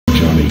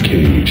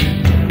Cage.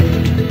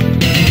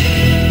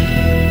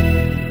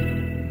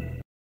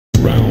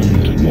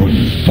 Round one,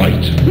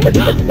 fight.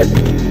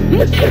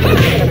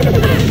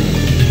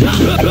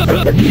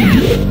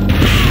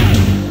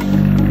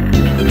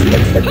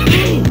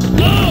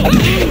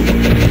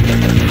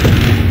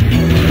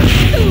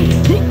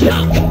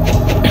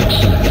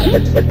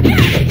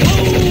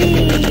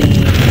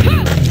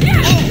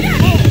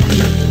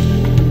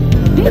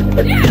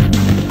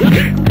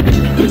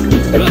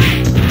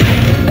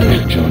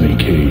 Johnny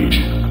Cage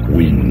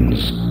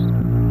wins.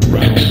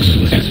 Round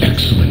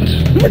excellent.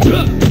 Well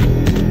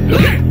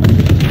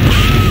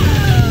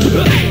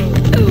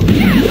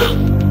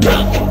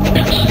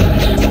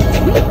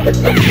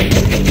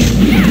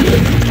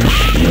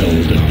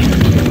done.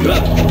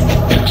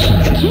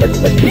 Excellent.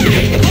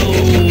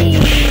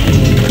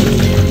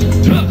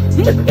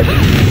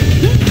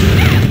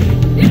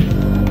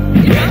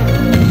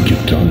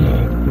 Kitana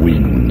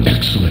wins.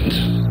 Excellent.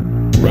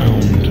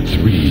 Round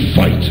three,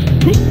 fight.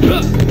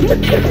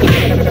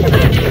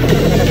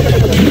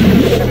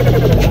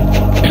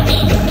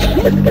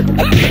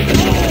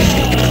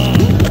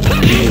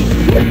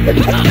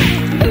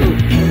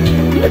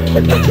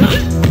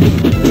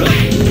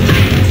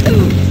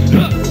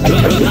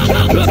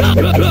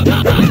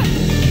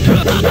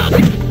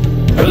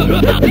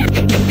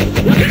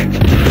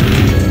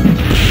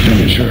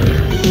 Finisher.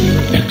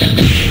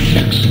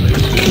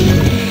 Excellent.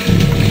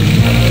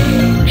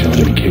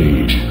 Johnny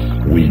Cage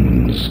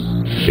wins.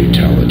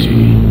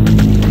 Fatality.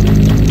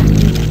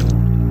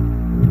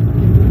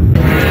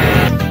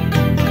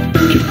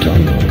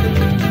 Kitana.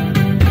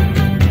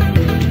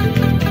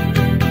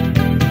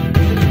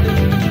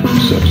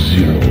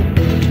 Sub-Zero.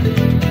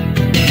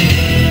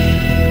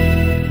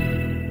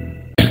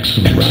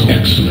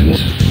 Excellent.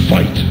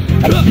 Fight.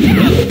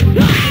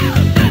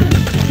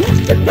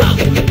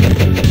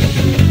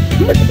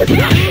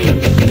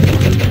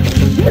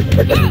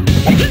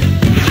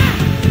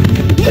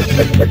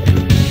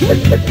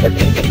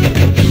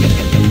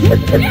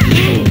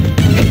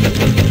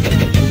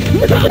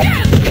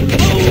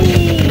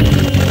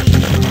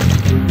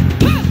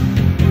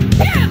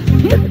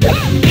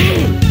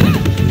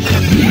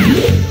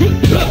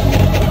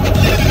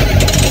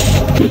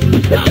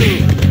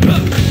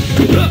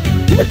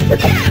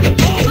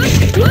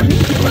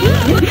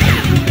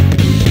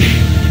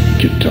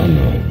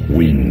 Kitana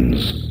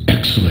wins.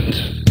 Excellent.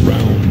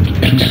 Round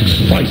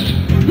two, fight.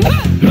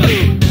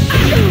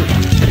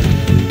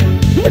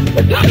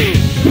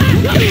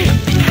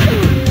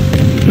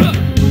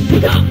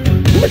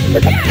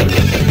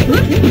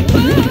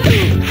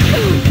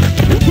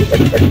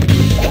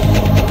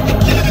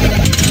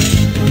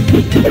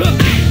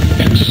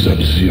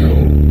 Sub-Zero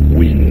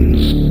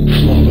wins.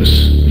 Flawless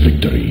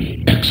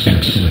victory.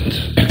 Excellent.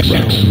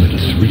 Round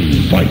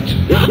three, fight.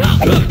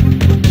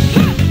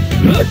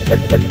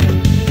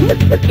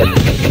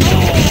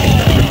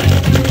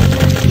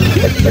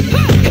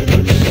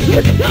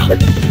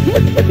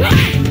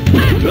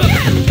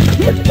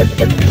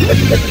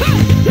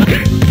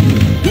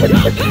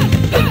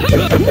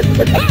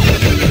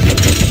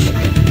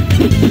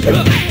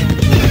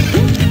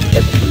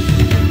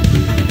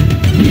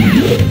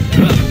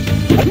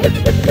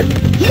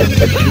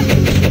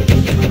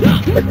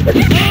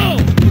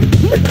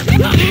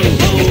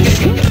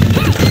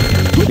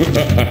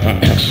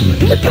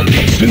 Excellent.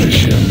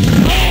 Finish him.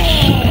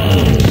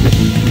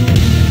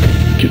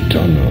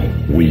 Kitana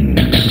wins.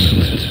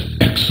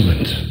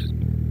 Excellent.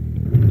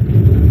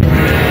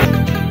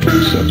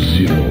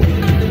 Sub-Zero.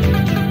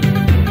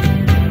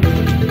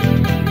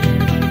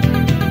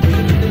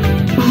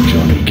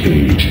 Johnny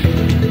Cage.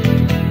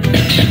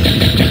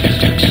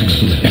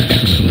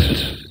 Excellent.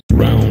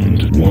 Round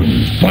one,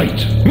 fight.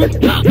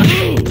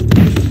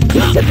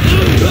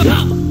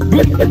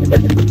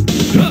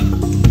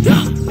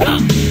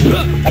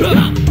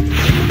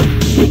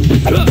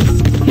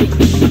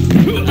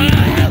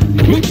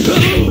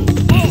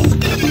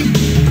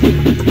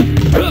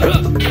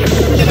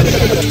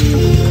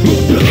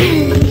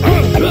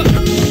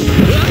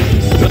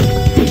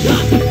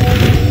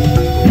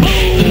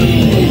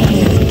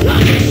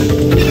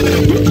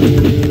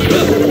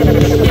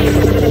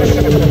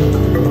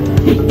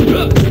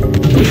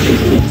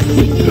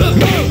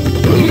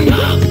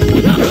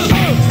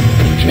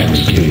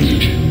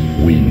 Cage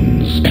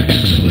wins.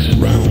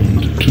 Excellent.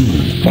 Round two,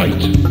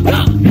 fight.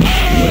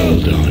 Well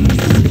done.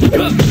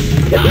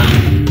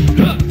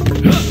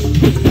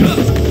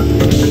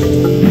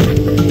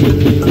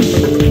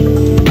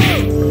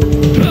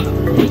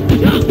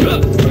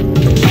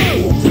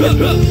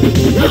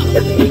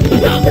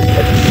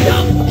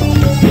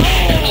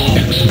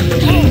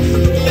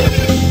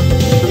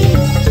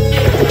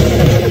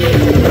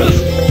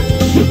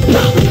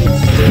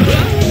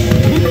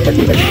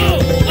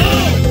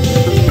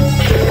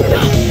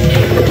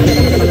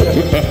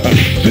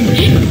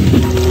 Finish him.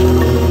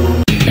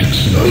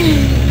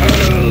 Excellent.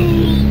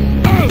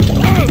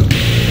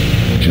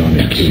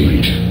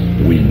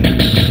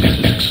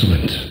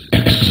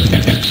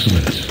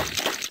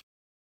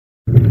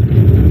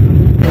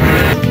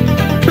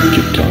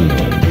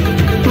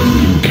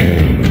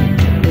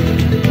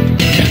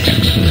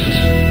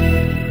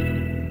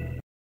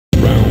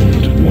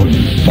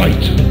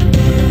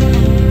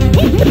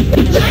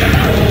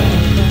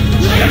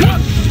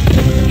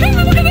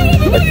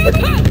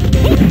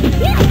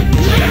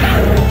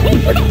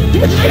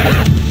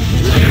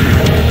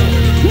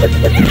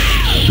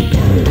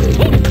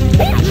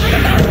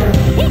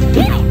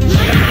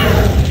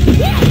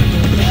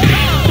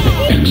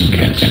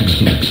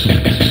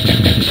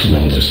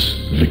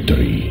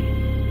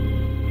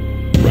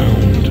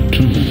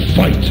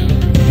 fight.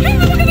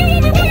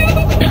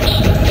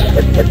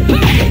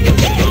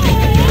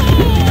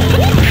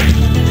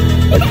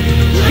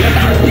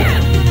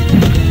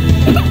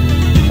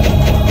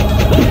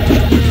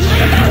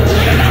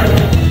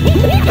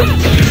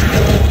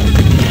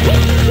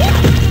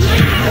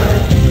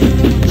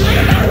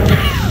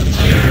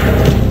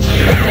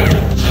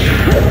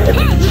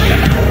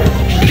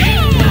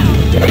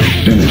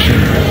 Finish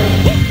him.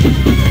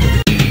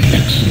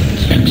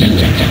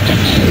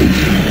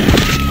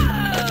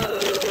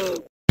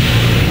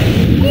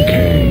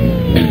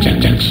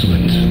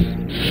 Excellent.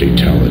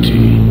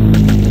 Fatality.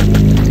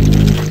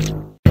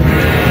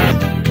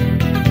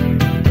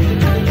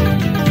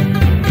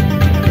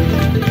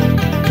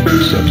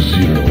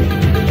 Sub-Zero.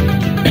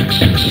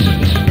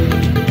 Excellent.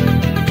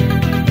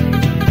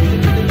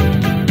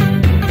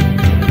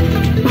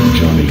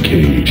 Johnny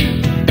Cage.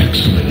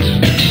 Excellent.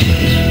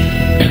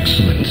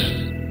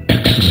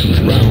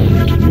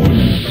 Round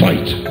one,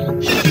 fight.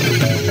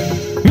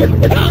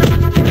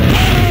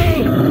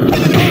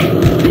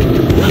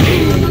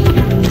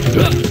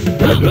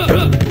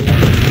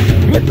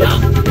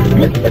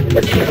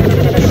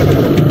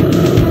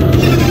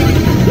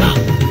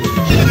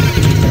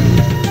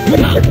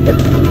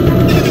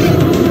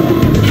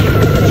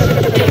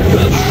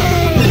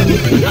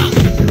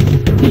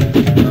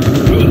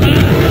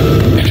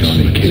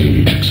 Johnny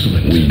Cage,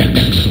 excellent.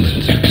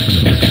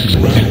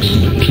 Round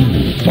two,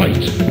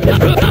 fight.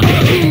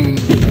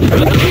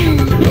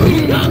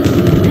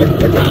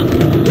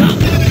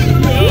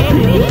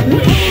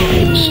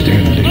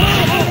 Standing.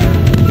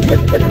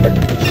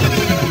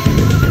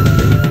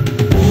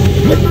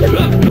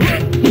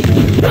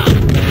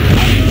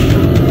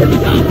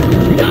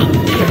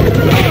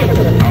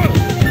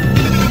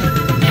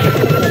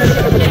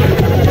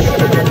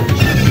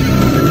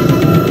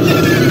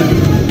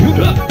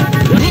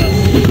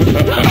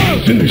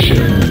 Finish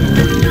him.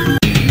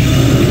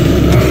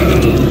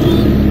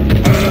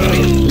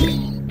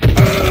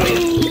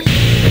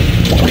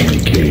 Johnny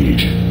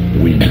Cage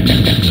wins.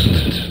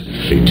 Excellent.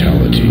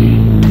 Fatality.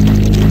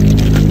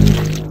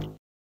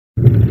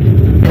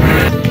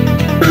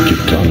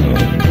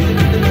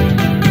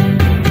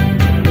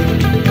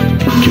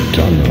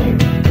 Kitano.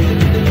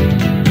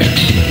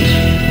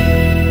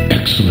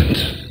 Excellent.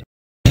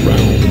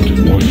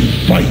 Round one,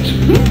 fight.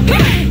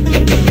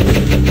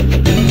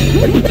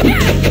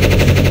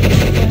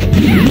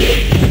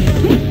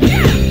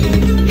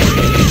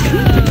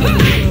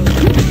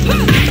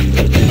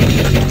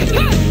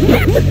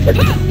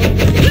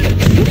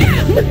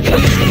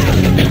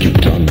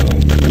 Kitano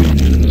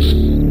wins.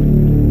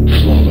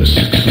 Flawless.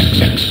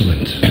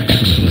 Excellent.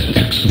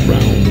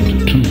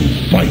 Round two,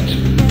 fight.